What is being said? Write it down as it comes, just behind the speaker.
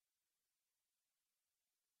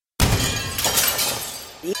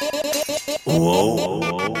Whoa.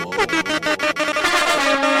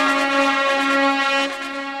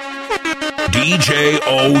 DJ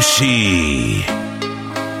OC.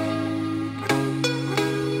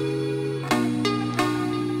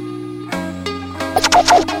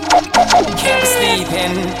 Kept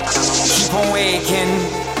sleeping, keep on waking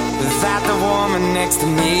without the woman next to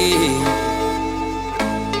me.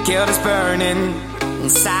 Guilt is burning,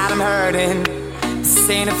 inside I'm hurting. This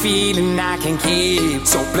ain't a feeling I can keep.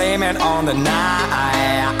 So blame it on the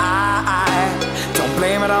night. Don't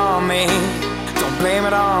blame it on me. Don't blame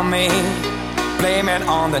it on me. Blame it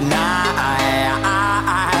on the night.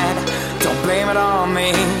 Don't blame it on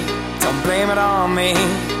me. Don't blame it on me.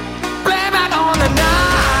 Blame it on the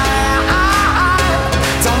night.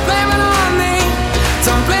 Don't blame it on me.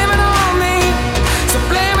 Don't blame it on me. So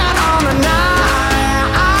blame it on the night.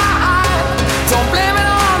 Don't blame it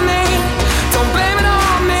on me. Don't blame it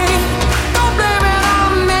on me. Don't blame it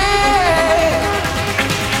on me.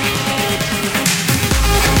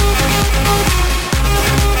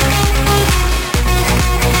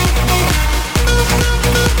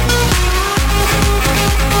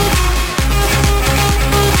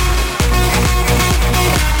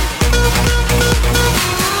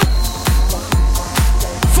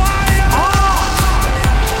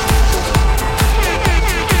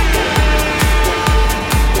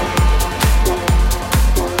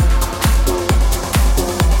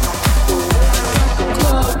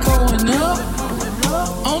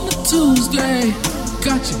 Tuesday,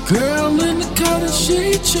 got your girl in the cut and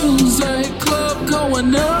she Tuesday. Club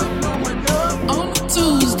going up on a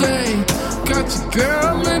Tuesday. Got your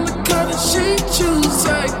girl in the cut and she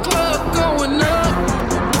Tuesday. Club going up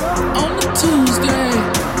on a Tuesday.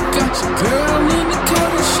 Got your girl in the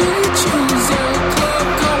cut and she Tuesday. Club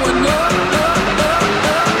going up.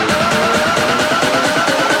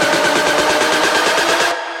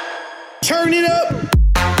 Turn it up.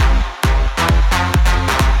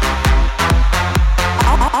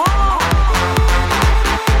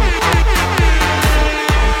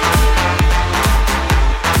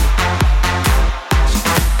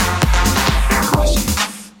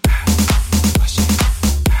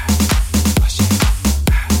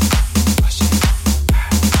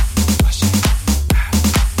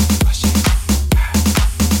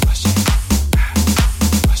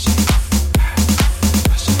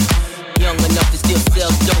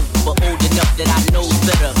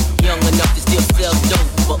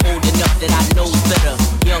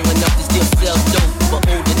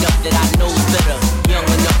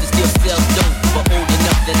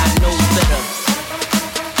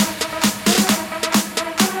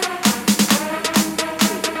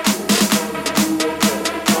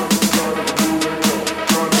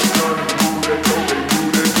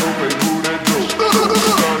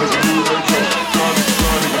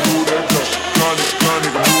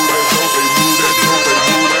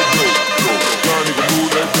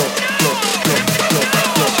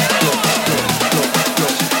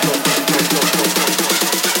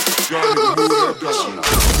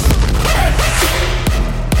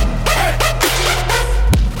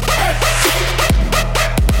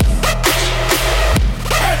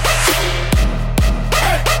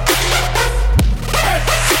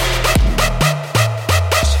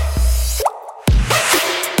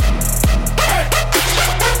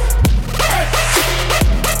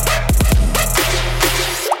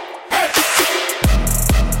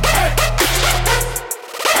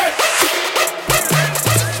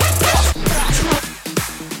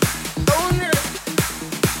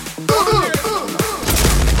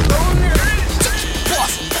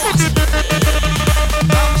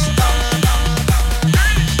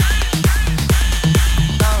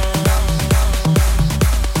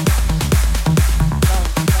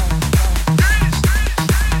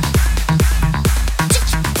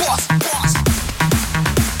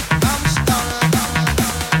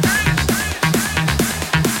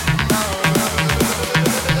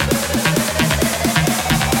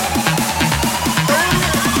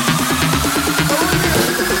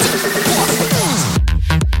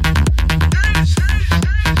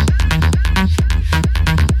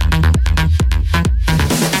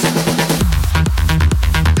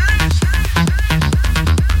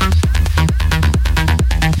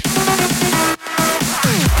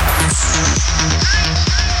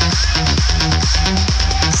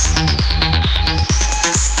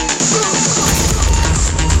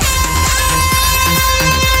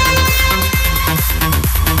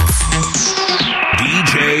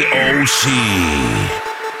 OC.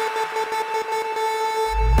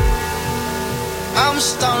 I'm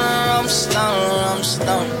stoner, I'm stoner, I'm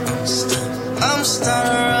stoner, I'm stoner, I'm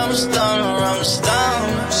stoner, I'm stoner, I'm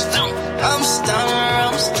stoner.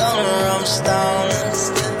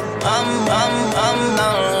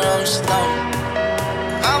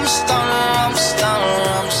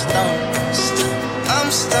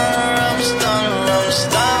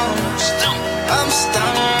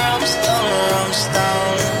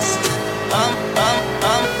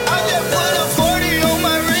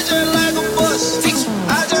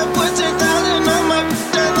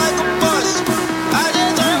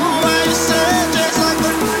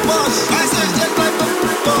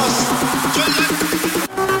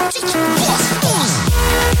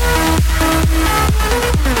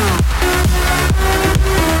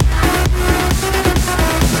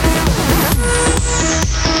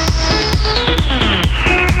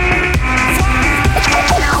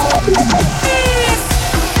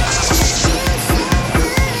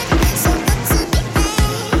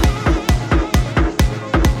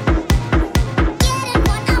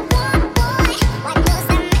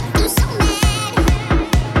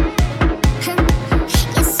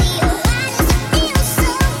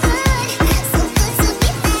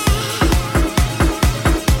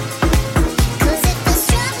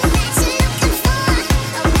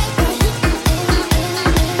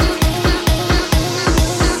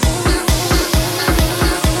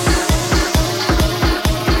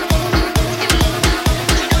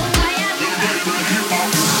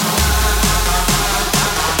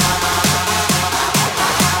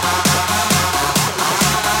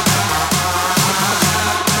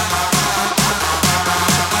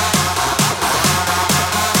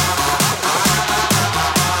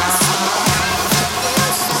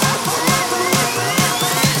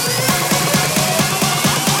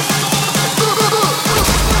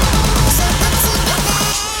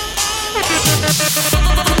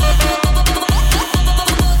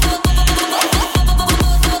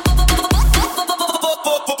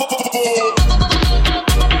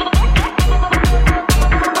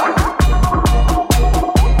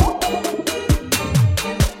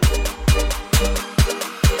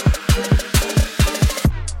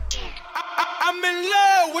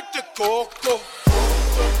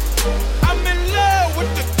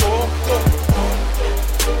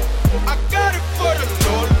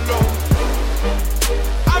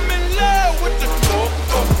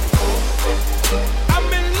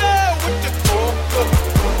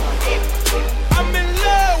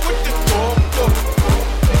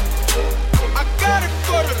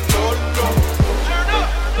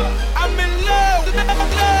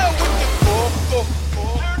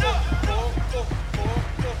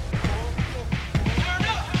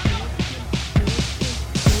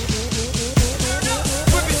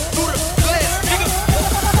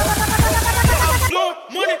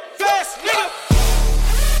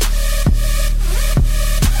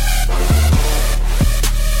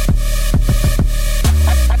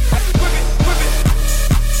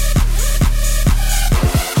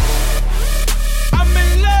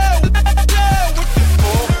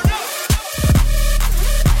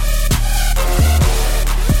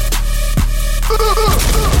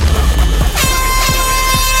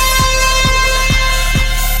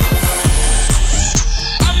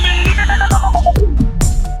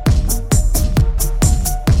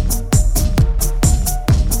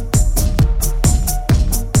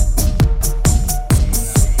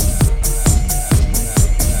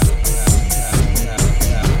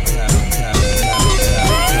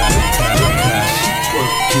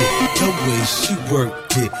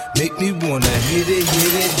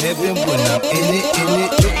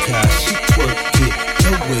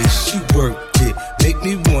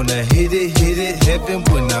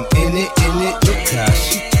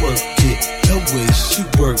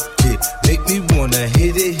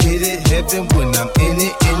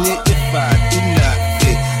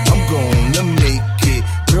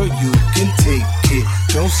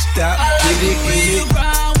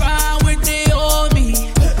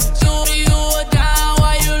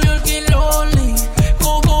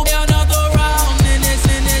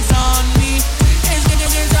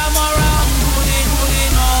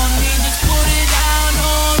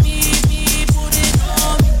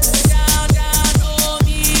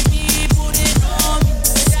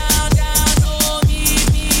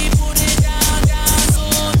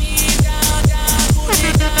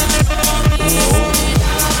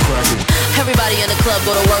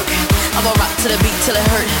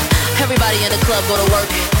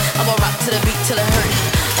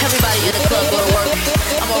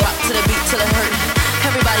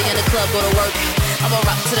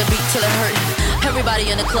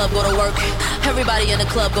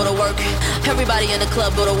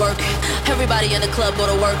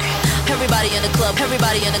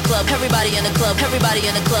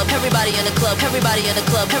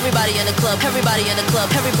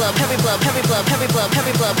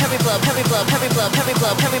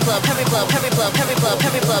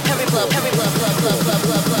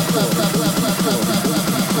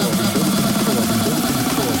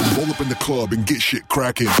 Roll up in the club and get shit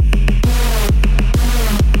cracking.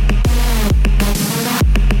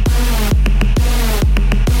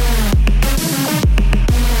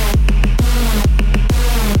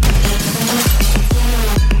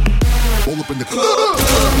 Roll up in the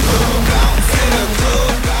club.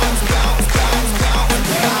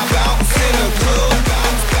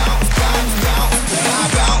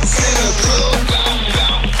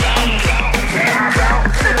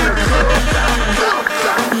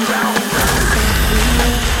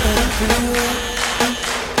 Feel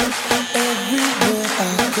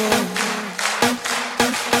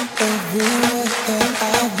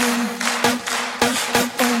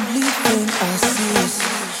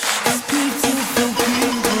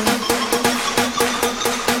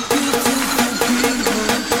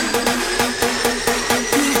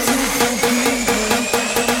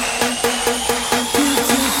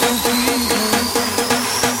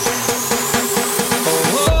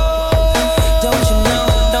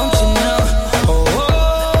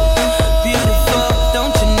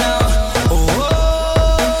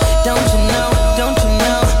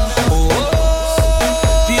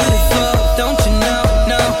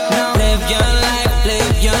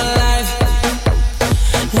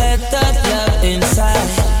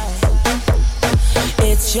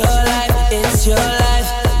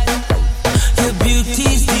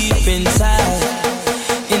inside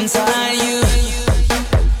you.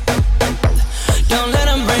 Don't let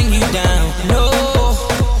them bring you down, no.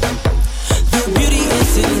 The beauty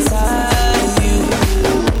is inside you.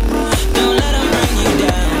 Don't let them bring you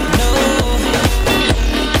down, no.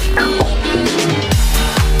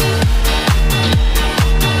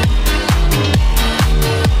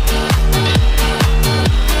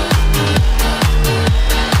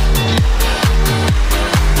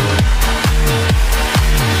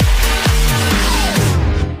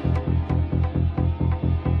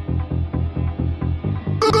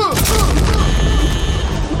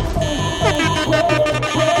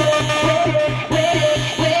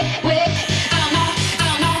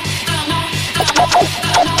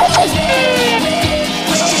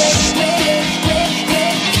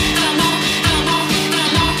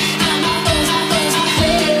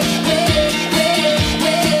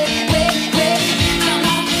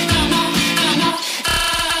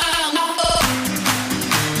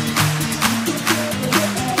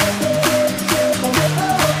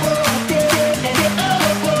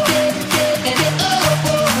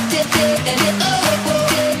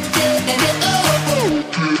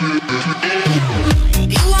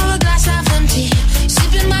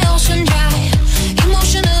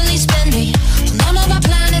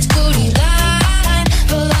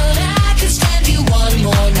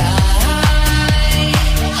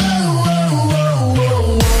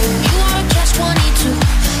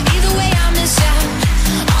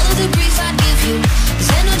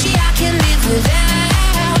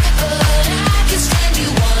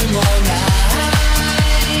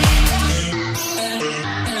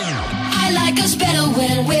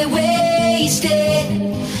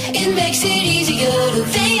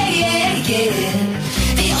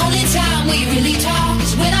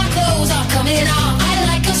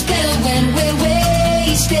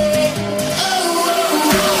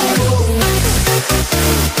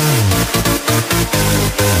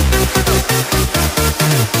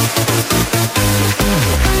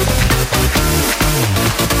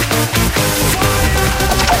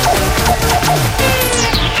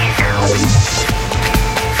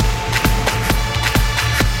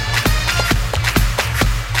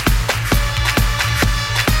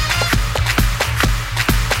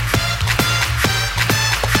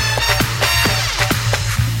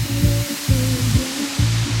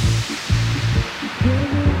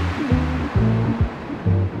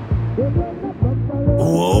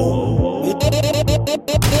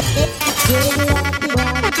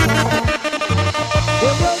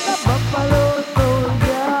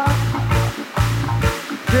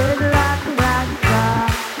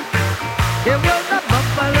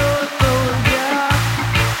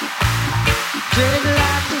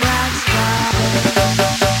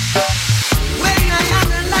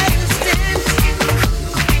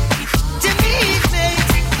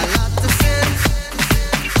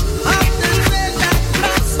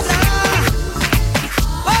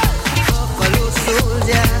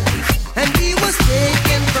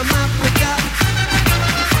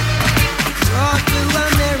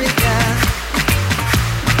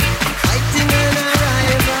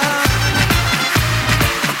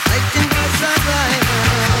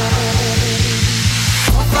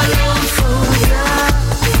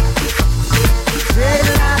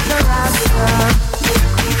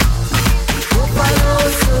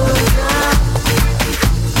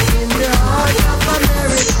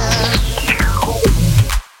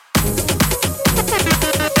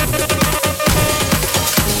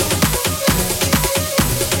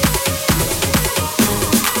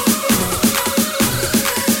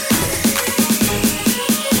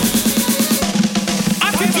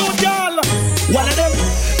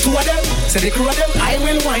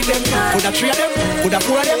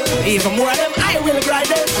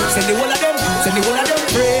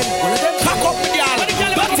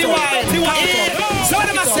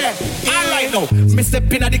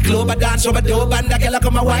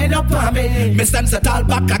 Me stands at all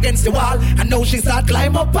back against the wall, and now she start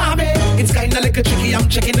climb up on me. It's kinda like a tricky, I'm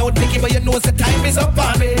checking out Nicky, but you know the time is up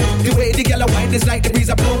on me. The way the girl wine is like the breeze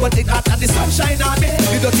a blow, but it hot and the sunshine on me.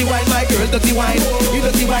 You dirty wine, my girl, dirty wine. You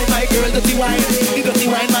dirty wine, my girl, dirty wine. You dirty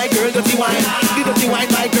wine, my girl, dirty wine. You dirty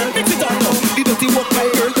wine, my girl, mix it up now. You dirty walk, my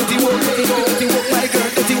girl, dirty walk. You dirty walk, my girl,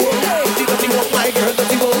 dirty walk. You dirty walk, my girl,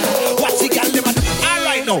 dirty walk. Watch the girl, them all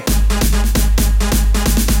right now.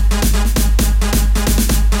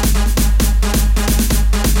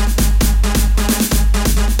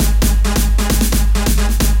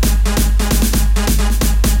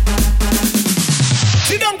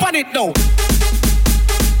 It now.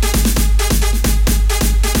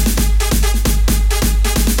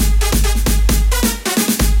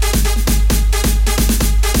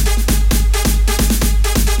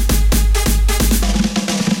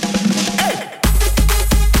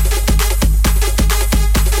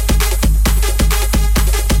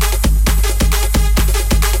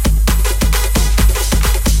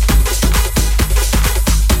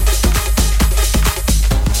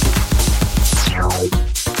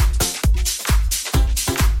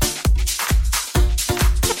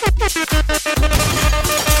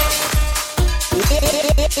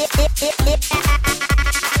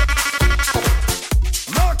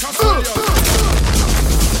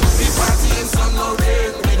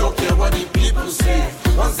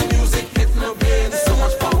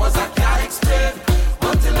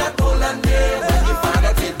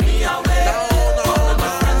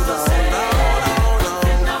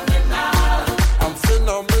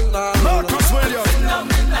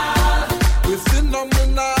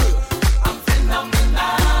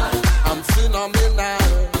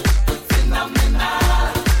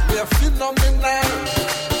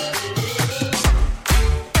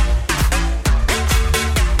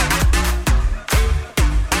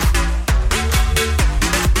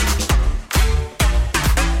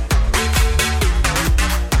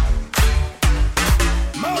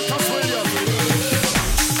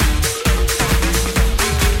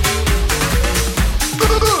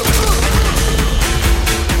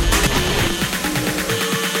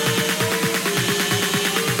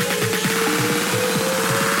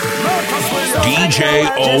 DJ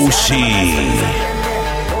OC.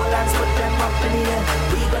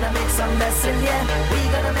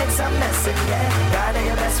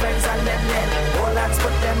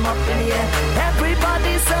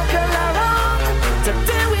 Everybody circle around.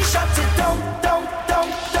 Today we shut it down, down, down,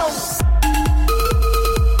 down.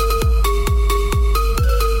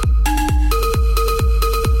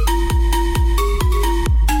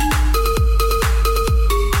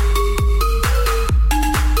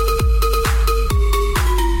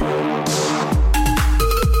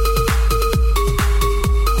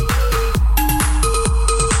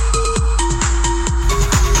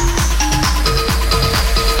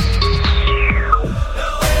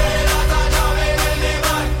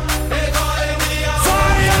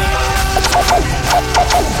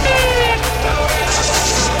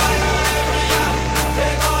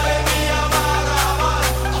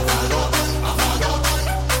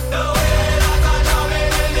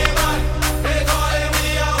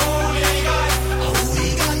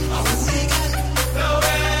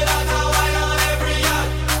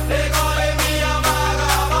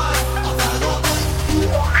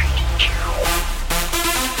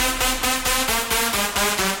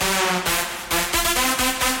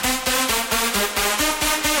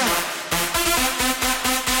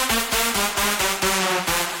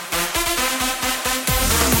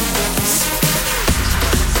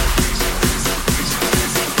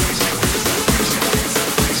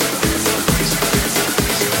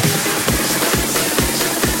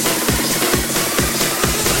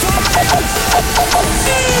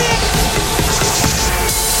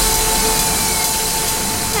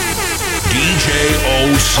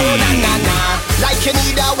 Like you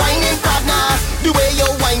need a whining partner. The way you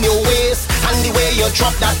whine your waist and the way you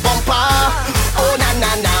drop that bumper. Oh na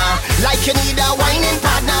na na. Like you need a whining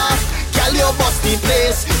partner. Girl, you bust the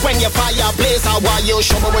place when you fire blaze. I want you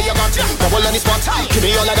show me where you got bubble on the spot. Give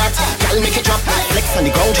me all of that. Girl, make it drop. Flex on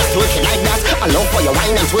the ground, just twerk it like that. I love for your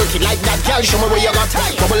wine and twerk it like that. Girl, show me where you got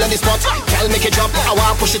bubble on the spot. Girl, make it drop. I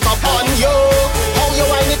want push it up on you. How you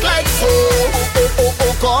whine it like so?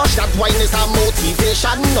 Oh gosh, that wine is a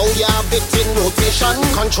motivation. Now you have it in rotation.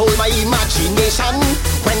 Control my imagination.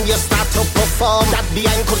 When you start to perform, that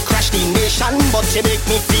behind could crash the nation. But you make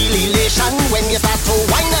me feel elation when you start to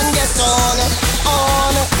whine and get on.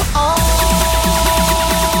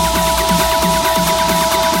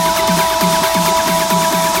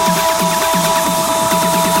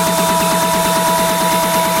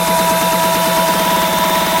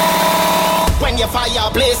 When you fire,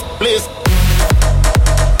 blaze, blaze.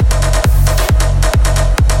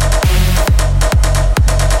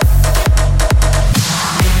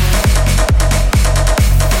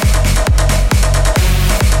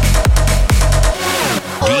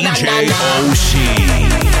 DJ OC.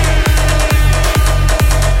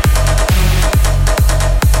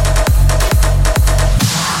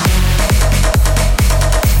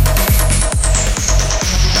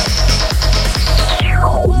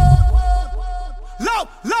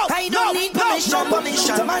 I don't need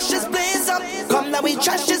permission to mash this place up. Come now we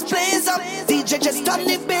trash this place up. DJ just turn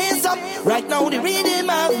the bass up. Right now the rhythm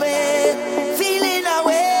of way, feeling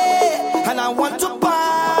away, and I want to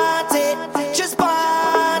party, just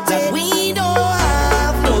party. And we don't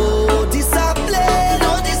have no discipline.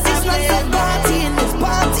 No, this is not a party in this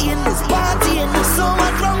party in this party and there's so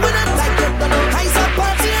much wrong with it. Like you don't know how's a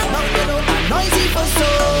party and now you know noisy for so.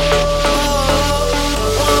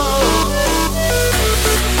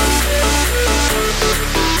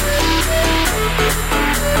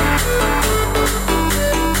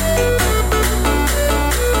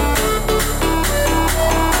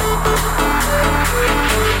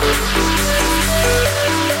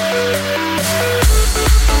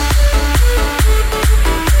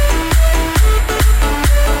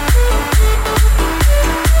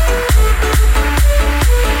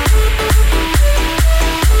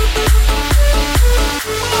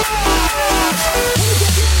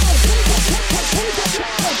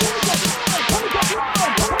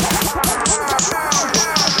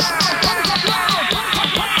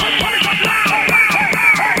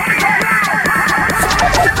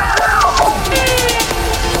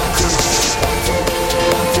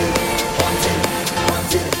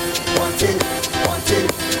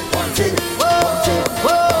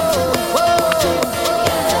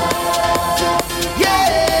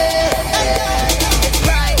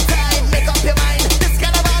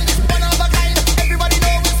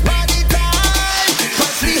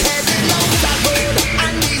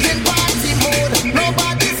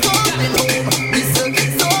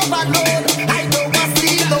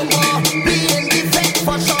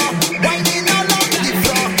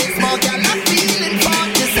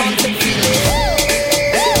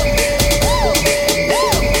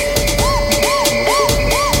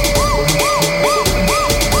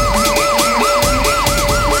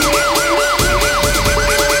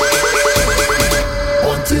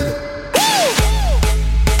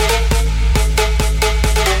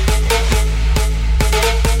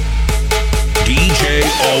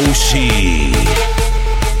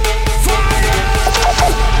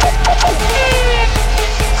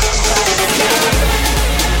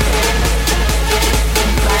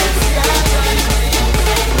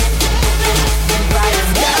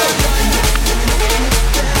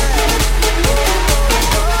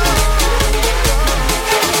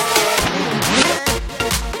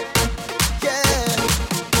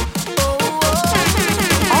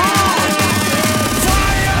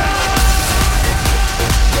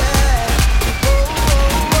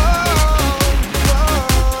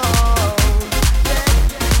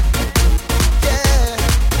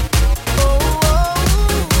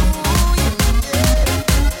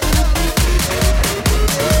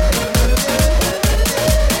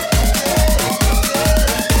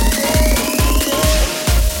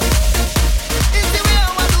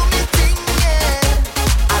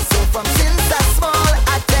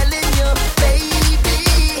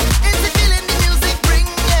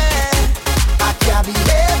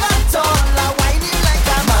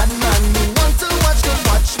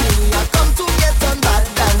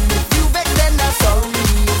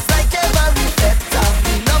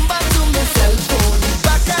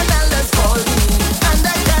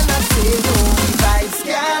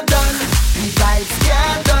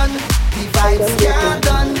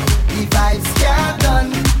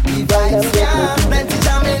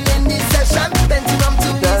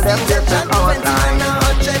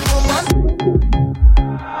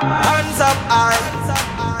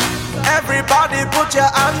 Everybody put your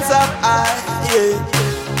hands up high, yeah.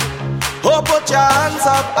 Oh, put your hands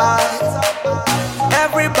up high.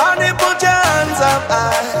 Everybody put your hands up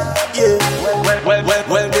high, yeah.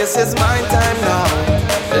 Well, this is my time now.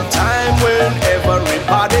 The time when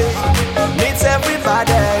everybody meets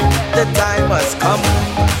everybody. The time has come.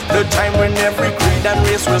 The time when every creed and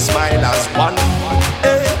race will smile as one.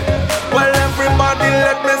 Hey. Well, everybody,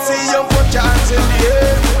 let me see you put your hands in the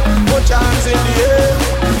air. Put your hands in the air.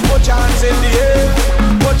 Put your hands in the air.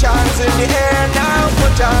 Put your hands in the air now.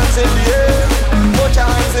 Put your hands in the air. Put your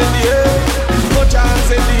hands in the air. Put your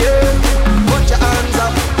hands in the air. Put your hands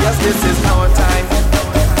up. Yes, this is our time.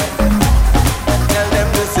 Tell them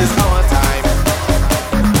this is our time.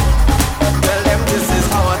 Tell them this is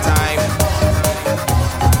our time.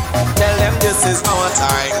 Tell them this is our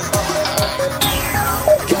time.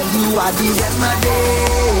 Girl, you are the remedy.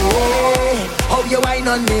 How you wine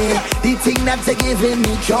on me? The thing that you're giving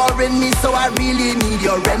me, curing me, so I really need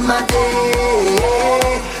your remedy.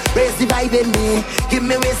 Raise the vibe in me, give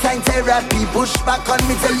me waistline therapy, push back on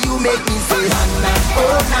me till you make me say na na,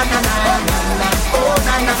 oh na na na na na, oh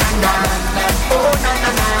na na na na na, oh na na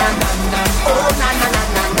na na na, oh na na na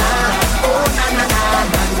na na, oh na na na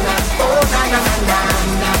na na, oh na na na na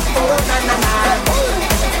na, oh na na na.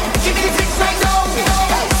 Give me the things right now,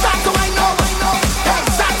 start to wine over,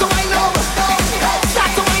 start to wine over,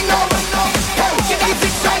 start to wine over, give me the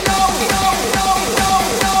things right now.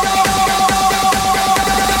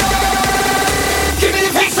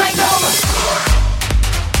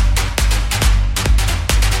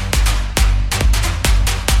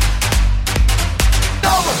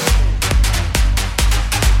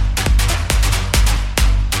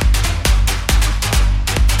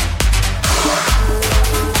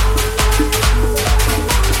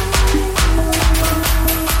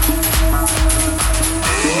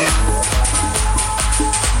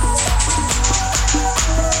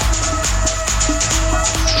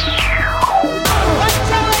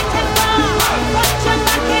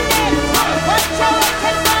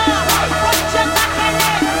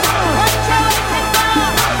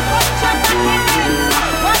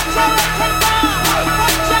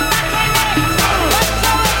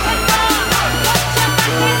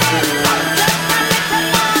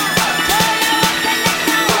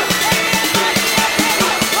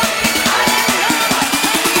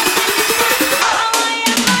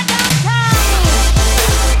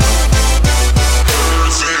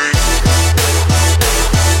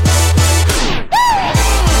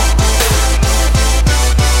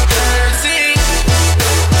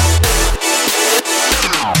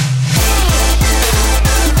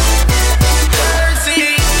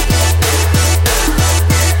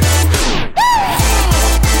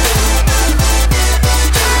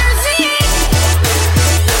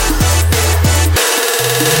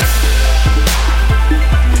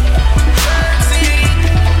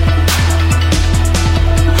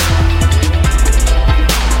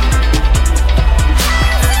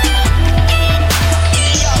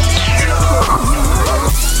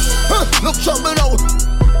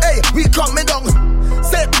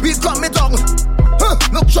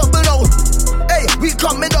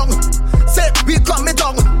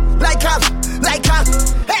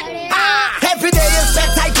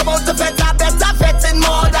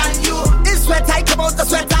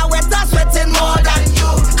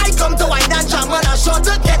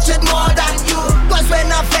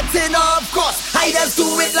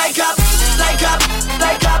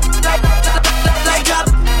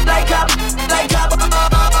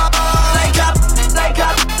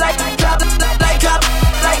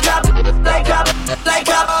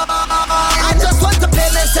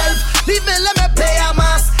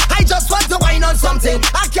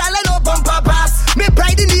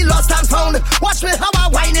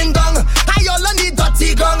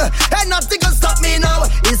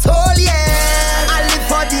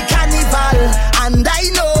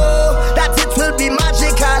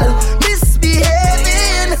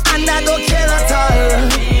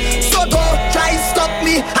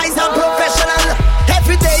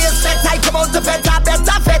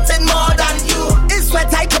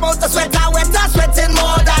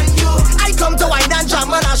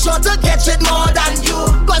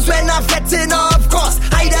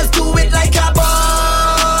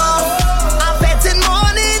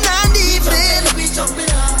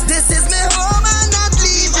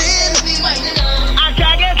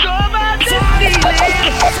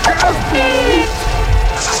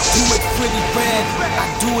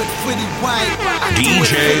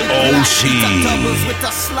 DJ OC. With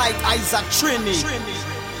a slight Isaac Trini.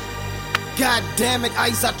 God damn it,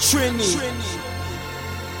 Isaac Trini.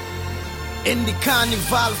 In the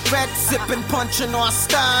carnival fete, sipping punch on our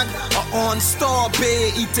stag, or on Star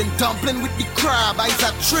Bay, eating dumpling with the crab. I's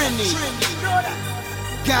a Trini.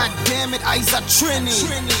 God damn it, I's a Trini.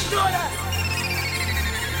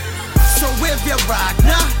 So wave your rag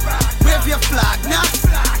now, wave your flag now.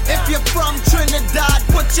 If you're from Trinidad,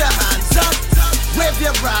 put your hands up. Wave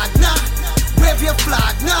your rag now, wave your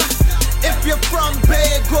flag now. If you're from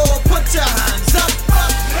Bago, put your hands up.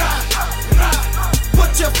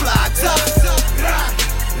 Put your flags up.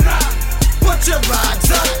 Put your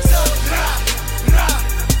rags up.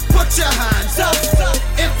 Put your hands up.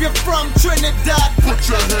 If you're from Trinidad, put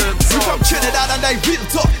your hands up. We from Trinidad and I real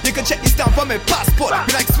talk. You can check the stamp on my passport.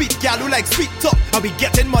 We like sweet gal who like sweet talk. And we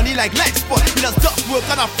getting money like life sport. We just duck work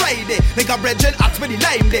on a Friday. Like a brethren ask when the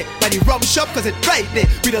lime day. By the rum shop cause it right day.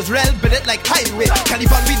 We just rail with it like highway.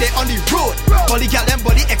 Caliban we there on the road. All the gal them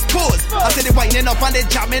body exposed. I say they winding up and they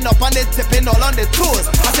jamming up and they tipping all on their toes.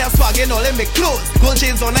 I say I'm swagging all in my clothes. Gold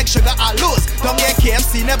chains on like sugar aloes. Down here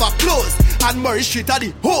KFC never close. And Murray Street are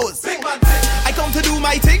the hoes. I come to do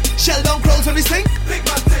my thing. Shell down crowds when we sing.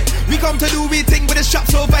 We come to do we thing with the strap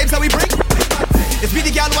so vibes that we bring. It's me the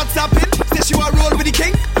gal WhatsApping. This you a roll with the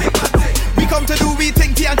king. We come to do we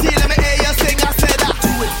thing. TNT let me hear you sing. I said I do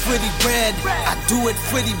it for the red, I do it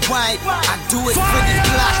for the white, I do it for the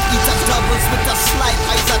black. Eat a doubles with a slice.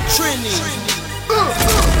 I's a Trini.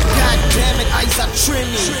 God damn it, I's a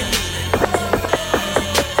Trini.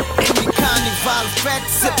 Carnival fete,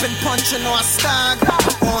 sipping punch on our stag,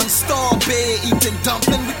 on Star Bay, eating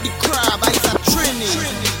dumpling with the crab. I's a Trini.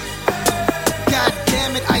 God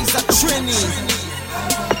damn it, I's a Trini.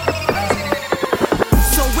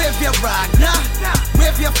 So wave your rag now,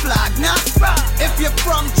 wave your flag now. If you're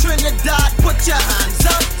from Trinidad, put your hands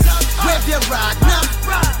up. Wave your rag now,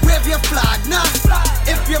 wave your flag now.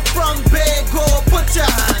 If you're from Bago, put your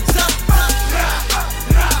hands up.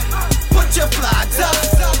 Put your flags up.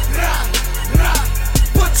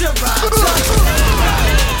 Put your rags up.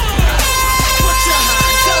 Put your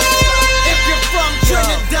hands up. If you're from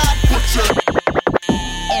Trinidad, put your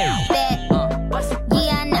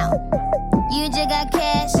yeah, I know. You just got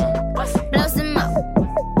cash. Blow some more.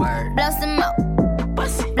 Blow some more. Blow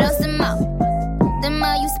some more. The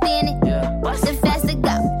more you spin it, the faster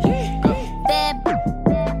go. Bad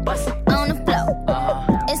on the floor.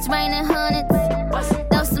 It's raining hundreds.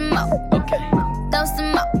 Throw some more. Throw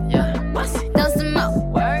some more. Throw some more.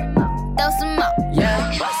 Throw some more. Yeah.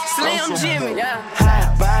 Slim Jimmy. High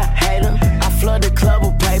by hater. I flood the club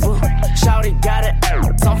with paper. Shawty got it.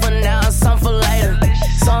 Some for now, some for later.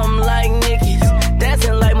 Some like Nicki's,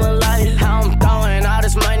 dancing like Malaya. How I'm throwing all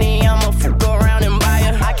this money, I'ma go around and buy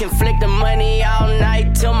her. I can flick the money all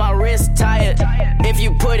night till my wrist tired. If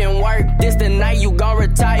you put in work, this the night you gon'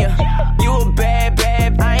 retire. You a bad,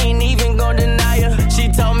 bad, I ain't even gon' deny her.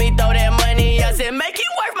 She told me throw that money, I said make it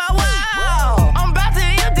worth my while. I'm about to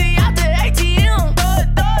empty out the ATM.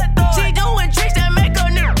 She doing tricks that make a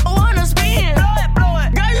nigga wanna spin.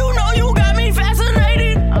 Girl, you know you got me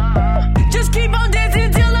fascinated. Just keep on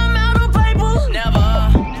dancing till I'm out of paper.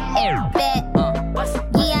 Never. Bet.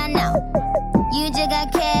 Yeah, I know. You just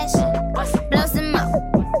got cash. Blow some more.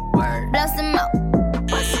 Blow some more.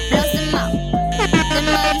 Blow some more. The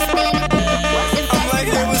more you spin it, the I'm like,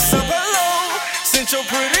 hey, faster what's up, hello? Since you're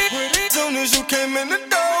pretty, soon as you came in the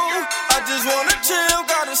door, I just wanna chill,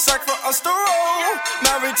 got a sack for us to roll.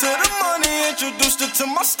 Married to the money, introduced her to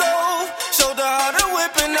my stove. Showed her how to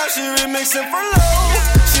whip and now she remixing for low.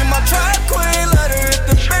 She my track queen, let her hit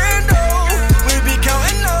the bando. We be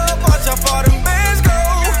counting up, watch how far them bands go.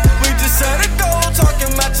 We just set a goal,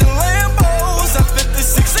 talking matching Lambos. At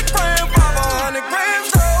 56 a gram, 500 grams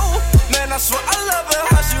though. Man, I swear I love her,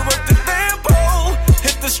 how she work the damn pole.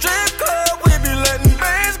 Hit the strip club, we be letting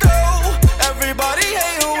bands go. Everybody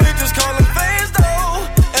hate her, we just call them fans though.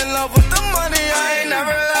 In love with the money, I ain't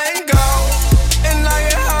never letting go. And I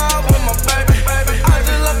get high with my baby. I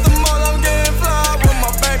just left the mall, I'm getting fly with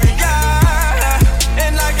my baby, yeah.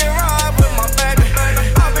 And I get ride with my baby.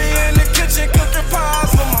 I be in the kitchen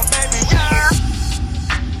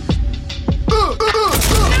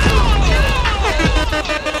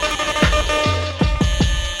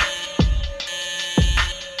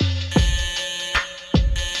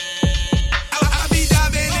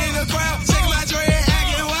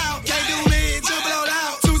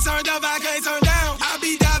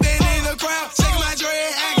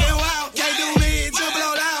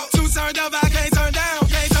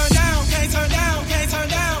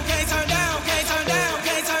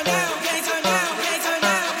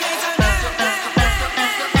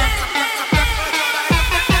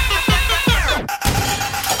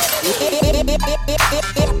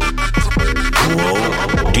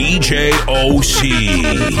DJ OC.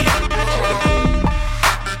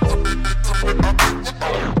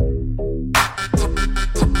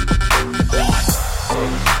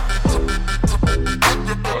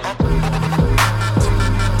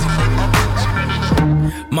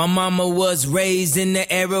 My mama was raised in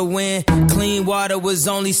the era when clean water was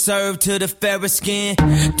only served to the fairer skin.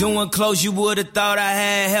 Doing clothes you would've thought I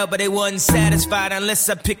had help, but they wasn't satisfied unless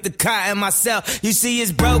I picked the cotton myself. You see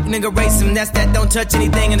it's broke, nigga race him, that's that don't touch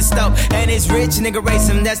anything in the stove. And it's rich, nigga race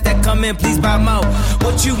him, that's that come in, please buy more.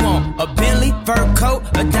 What you want, a Bentley, fur coat,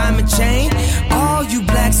 a diamond chain? All you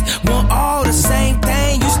blacks want all the same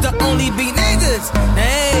thing. Used to only be niggas,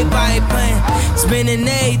 now everybody playing. Spending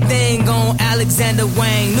everything on Alexander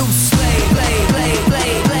Wang. New slave, play, play,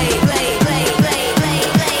 play, play, play, play, play,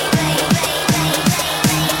 play, play,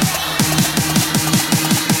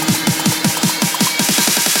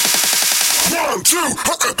 play. 1, 2,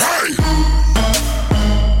 hey!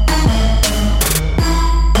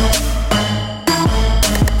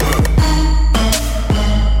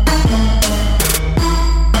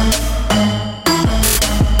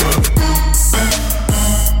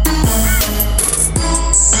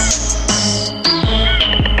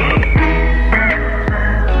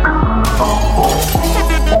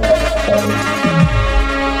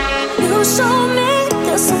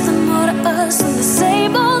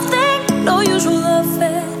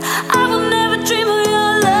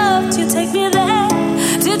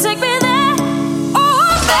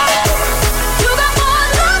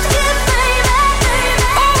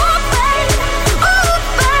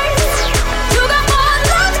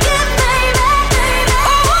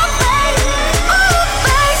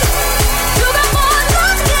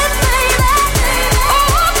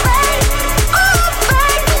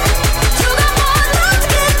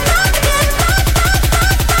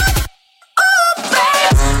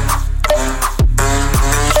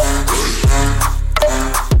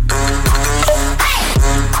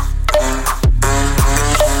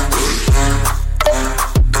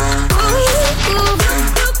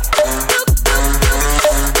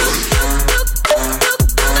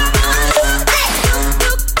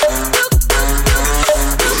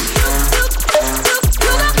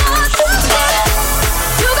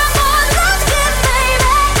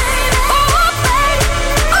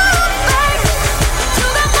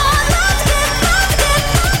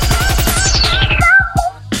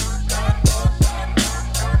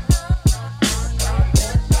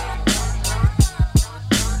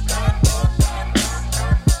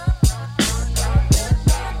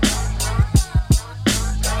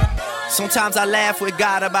 Sometimes I laugh with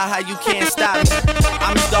God about how you can't stop me.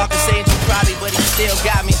 I'm his darkest angel probably, but he still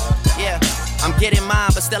got me. Yeah, I'm getting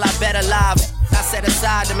mine, but still I bet alive. I set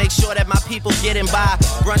aside to make sure that my people getting by.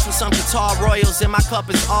 Brunch with some guitar royals, and my cup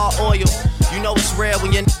is all oil. You know it's rare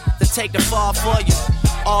when you're to take the fall for you.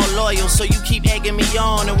 All loyal, so you keep egging me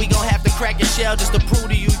on, and we gon' have to crack your shell just to prove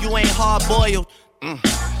to you you ain't hard boiled.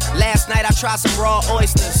 Last night I tried some raw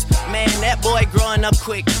oysters. Man, that boy growing up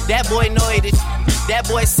quick. That boy know it. That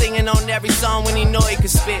boy singing on every song when he know he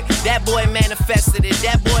could spit. That boy manifested it.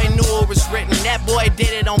 That boy knew it was written. That boy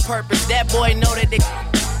did it on purpose. That boy know that they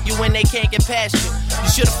you when they can't get past you. You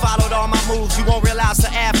should've followed all my moves. You won't realize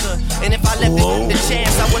till after. And if I left the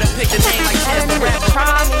chance, I would've picked a name like Chance the Rapper.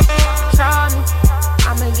 Try me.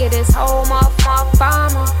 I'ma get this whole motherfucker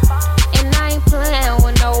farmer. And I ain't playing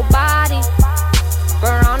with nobody.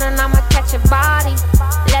 Burn on and I'ma catch your body.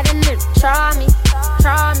 Let a nigga try me.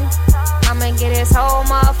 I'ma get this whole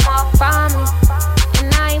motherfucker family. And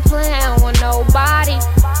I ain't playing with nobody.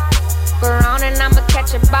 Burn on and I'ma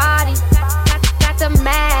catch your body. Got the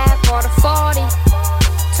mag for the 40.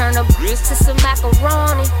 Turn the bricks to some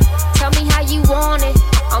macaroni. Tell me how you want it,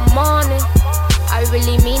 I'm on it. I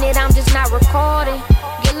really mean it, I'm just not recording.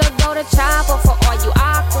 Get a go to chopper for all you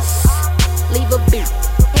aquas. Leave a beat,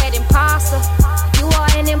 head imposter. You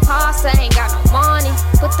are an imposter, ain't got no money.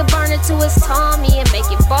 Put the burner to his tummy and make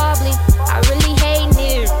it bubbly. I really hate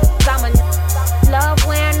niggas, I'm a love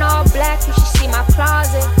wearing all black, you should see my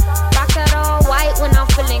closet. Rock that all white when I'm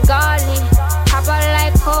feeling godly. Hop out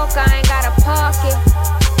like coke, I ain't got a pocket.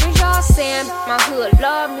 Here's y'all saying my hood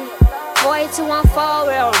love me. Boy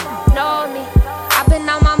 214, real know me. I've been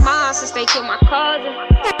on my mind since they killed my cousin.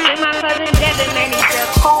 And my cousin Devin, man, he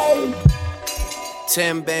just called me.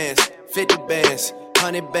 10 bands, 50 bands,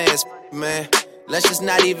 100 bands, man. Let's just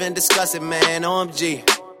not even discuss it, man. OMG.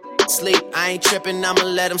 Sleep, I ain't tripping, I'ma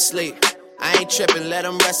let him sleep. I ain't tripping, let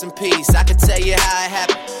him rest in peace. I can tell you how it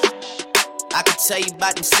happened. I can tell you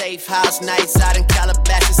about them safe house nights out in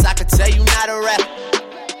Calabasas. I can tell you not a rapper.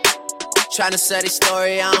 Tryna sell this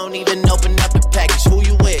story, I don't even open up the package. Who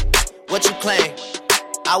you with? What you claim?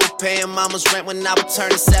 I I was paying mama's rent when I was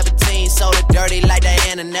turning 17. Sold it dirty like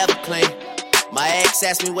Diana, never clean. My ex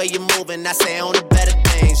asked me where you moving, I say on the better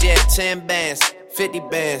things. Yeah, 10 bands, 50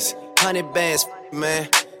 bands, 100 bands, man.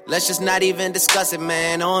 Let's just not even discuss it,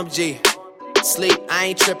 man. OMG. Sleep, I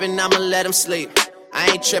ain't tripping, I'ma let him sleep.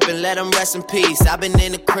 I ain't tripping, let him rest in peace. I been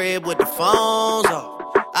in the crib with the phones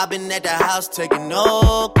off. I been at the house taking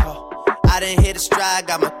no call. I done hit a stride,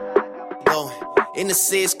 got my going. In the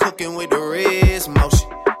seats cooking with the wrist motion.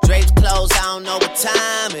 Drapes closed, I don't know what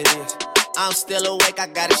time it is. I'm still awake, I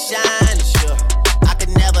gotta shine and sure. I could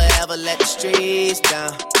never ever let the streets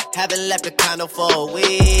down. Haven't left the condo for a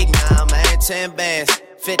week now, man. 10 bands,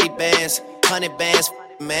 50 bands, 100 bands,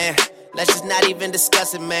 man. Let's just not even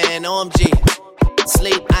discuss it, man. OMG.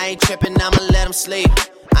 Sleep, I ain't tripping, I'ma let him sleep.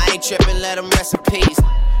 I ain't tripping, let him rest in peace.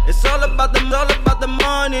 It's all about the money. It's all about the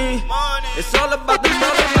money. It's all about the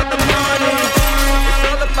money.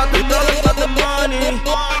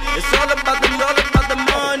 It's all about the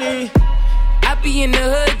money. I be in the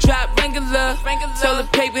hood, drop regular.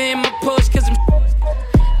 Toilet paper in my Porsche, cause I'm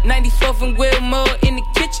 94th and Wilmore in the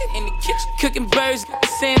kitchen. Cooking birds,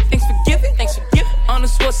 saying thanks for giving. On the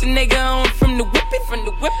Schwarzenegger on from the whipping.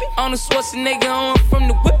 On the Schwarzenegger on from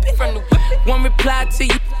the whipping. One reply to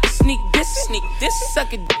you, sneak this.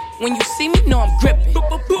 Suck it when you see me, know I'm gripping.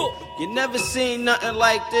 You never seen nothing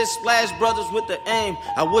like this. Splash Brothers with the aim.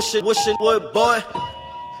 I wish it would, boy.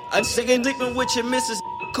 I'm sick and sleeping with your missus.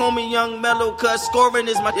 Call me Young Mellow, cause scoring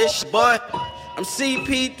is my dish, boy. I'm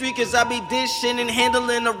CP3 cause I be dishing and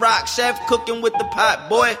handling the rock. Chef cooking with the pot,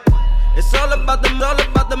 boy. It's all about the money.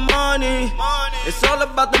 It's all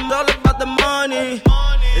about the money.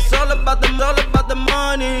 It's all about the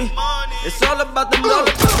money. It's all about the money.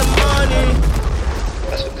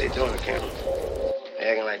 That's what they doing, Cameron. They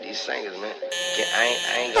acting like these singers, man.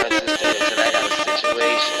 I ain't gonna just do it till I got a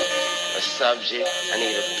situation, a subject. I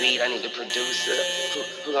need a beat. I need a producer.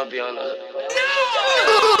 Who gonna be on the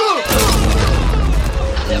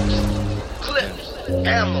clips,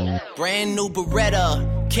 ammo. Brand new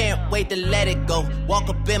Beretta, can't wait to let it go. Walk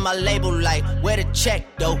up in my label like, where the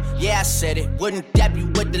check though? Yeah, I said it, wouldn't dap you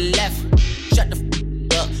with the left. Shut the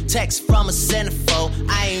up, text from a centerfold.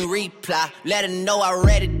 I ain't reply, let her know I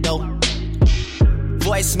read it though.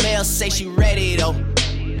 Voicemail say she ready though.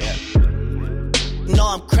 Yeah. No,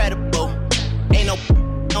 I'm credible, ain't no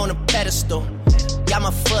on a pedestal. Got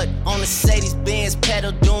my foot on the Mercedes-Benz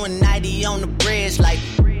pedal, doing 90 on the bridge like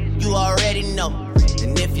you already know.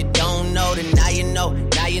 And if you don't know, then now you know.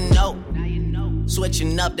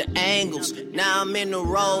 Switching up the angles. Now I'm in the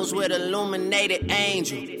rows with illuminated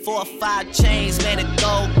angel. 4 or 5 chains made of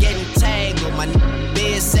gold getting tangled. My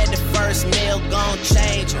biz said the first meal gon'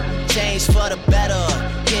 change her. Change for the better.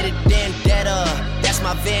 Hit it then deader. That's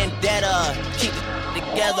my vendetta. Keep it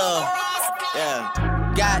together.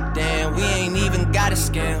 Yeah. Goddamn, we ain't even got a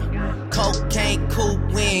scam. Cocaine coupe,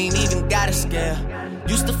 we ain't even got a scare.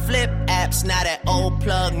 Used to flip apps, now that old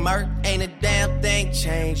plug murk. Ain't a damn thing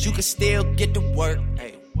changed, you can still get to work.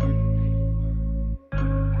 Hey.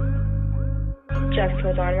 Just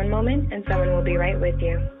hold on one moment and someone will be right with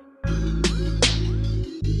you.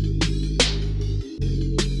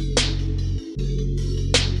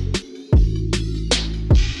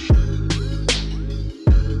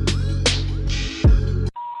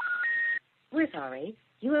 We're sorry.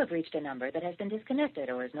 You have reached a number that has been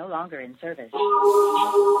disconnected or is no longer in service.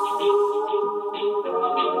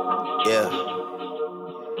 Yeah.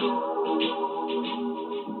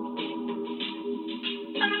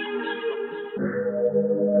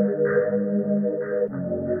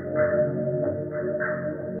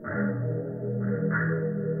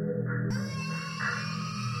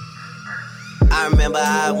 I remember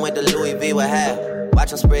I went to Louis V with half.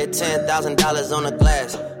 Watch him spread $10,000 on the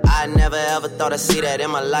glass. I never ever thought I'd see that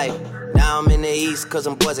in my life. Now I'm in the East cause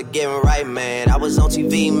them boys are getting right, man. I was on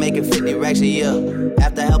TV making 50 racks a year.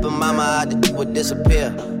 After helping mama out, the dick would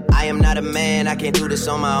disappear. I am not a man, I can't do this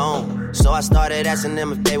on my own. So I started asking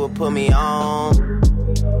them if they would put me on.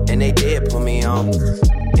 And they did put me on.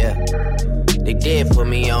 Yeah, they did put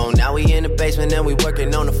me on. Now we in the basement and we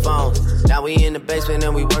working on the phone. Now we in the basement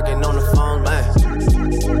and we working on the phone, man.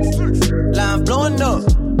 Line blowing up.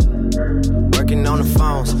 Working on the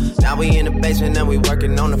phones. Now we in the basement and we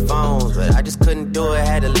working on the phones. But I just couldn't do it,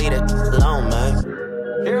 had to leave it alone, man.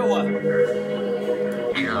 Hear what?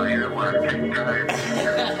 Hear what? I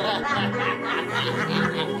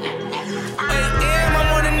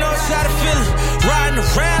wanna know how to feel it. Riding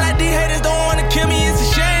around like these haters don't wanna kill me. It's a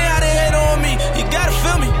shame how they hate on me. You gotta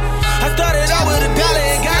feel me. I started out with $1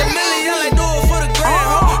 and got $1 million. Like do it for the gram,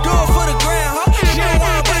 ho. Do it for the gram, ho. She don't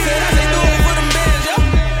wanna bust it. I say do it for them bands, yo.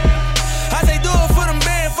 I say do it for them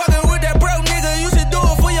bands.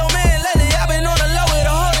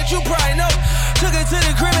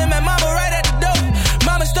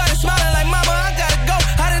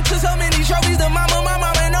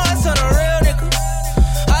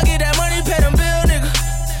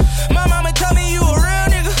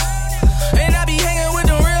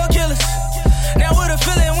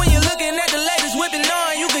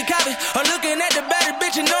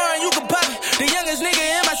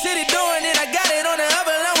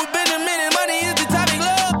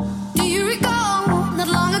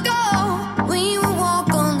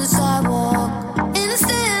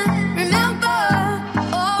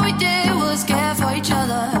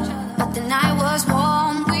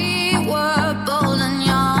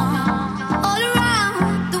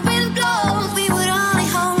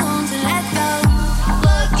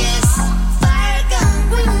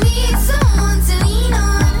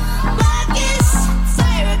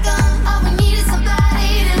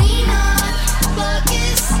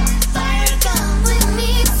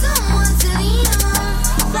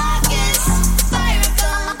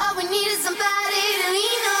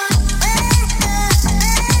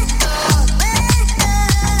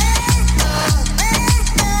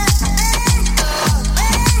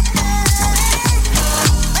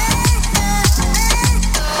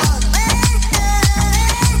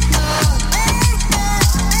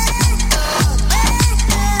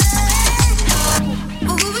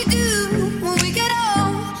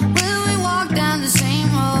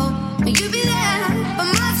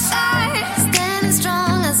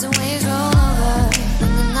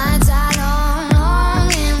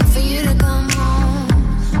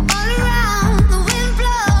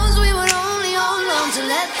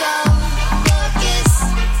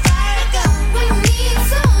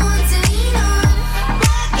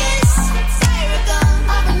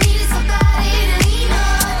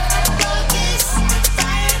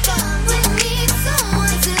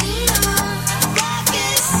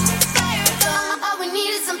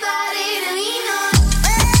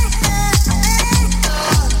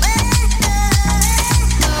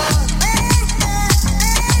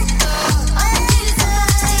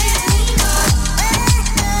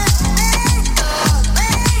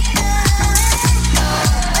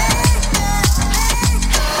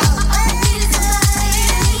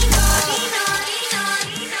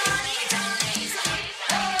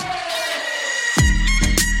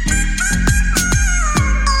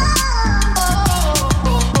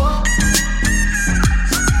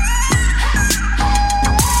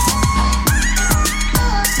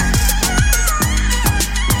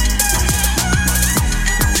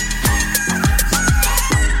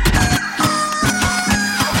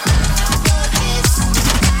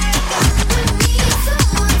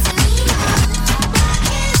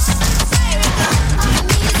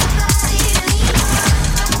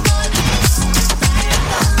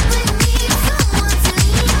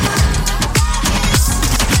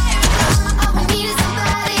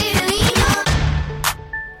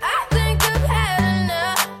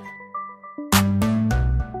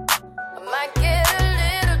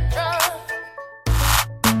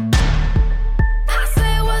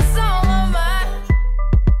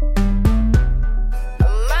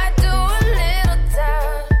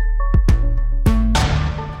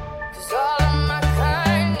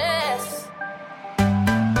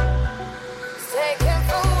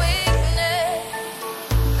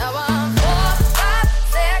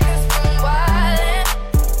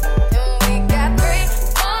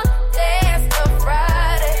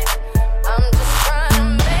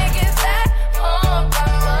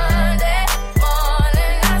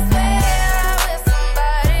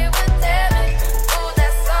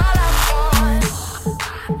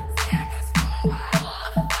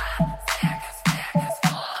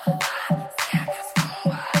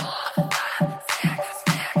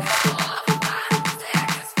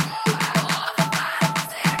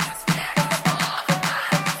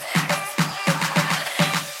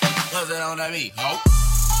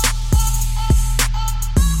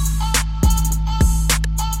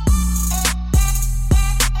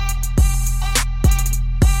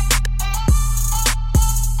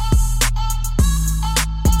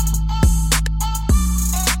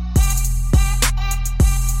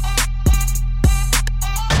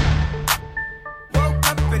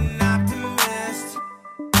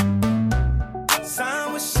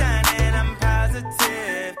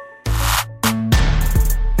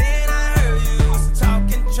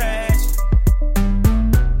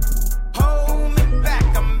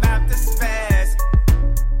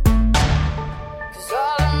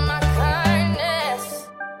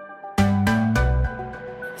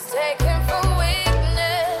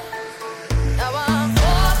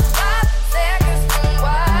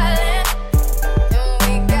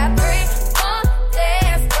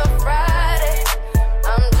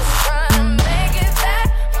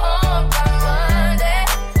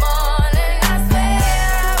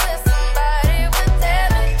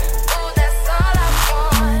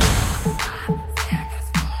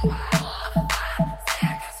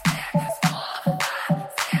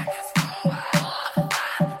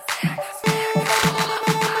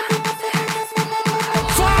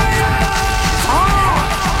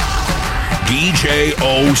 DJ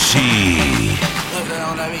OC. What's that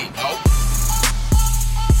on that beat?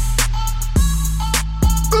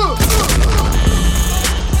 Oh.